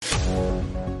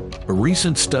A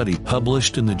recent study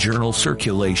published in the journal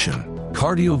Circulation,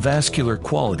 Cardiovascular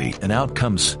Quality and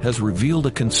Outcomes has revealed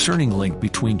a concerning link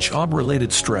between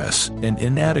job-related stress and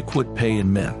inadequate pay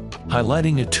in men,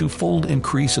 highlighting a twofold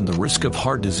increase in the risk of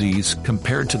heart disease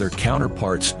compared to their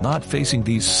counterparts not facing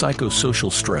these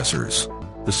psychosocial stressors.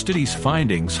 The study's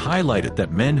findings highlighted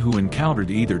that men who encountered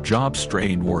either job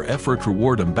strain or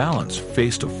effort-reward imbalance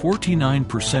faced a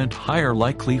 49% higher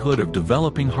likelihood of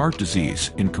developing heart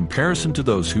disease in comparison to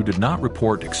those who did not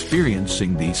report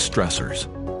experiencing these stressors.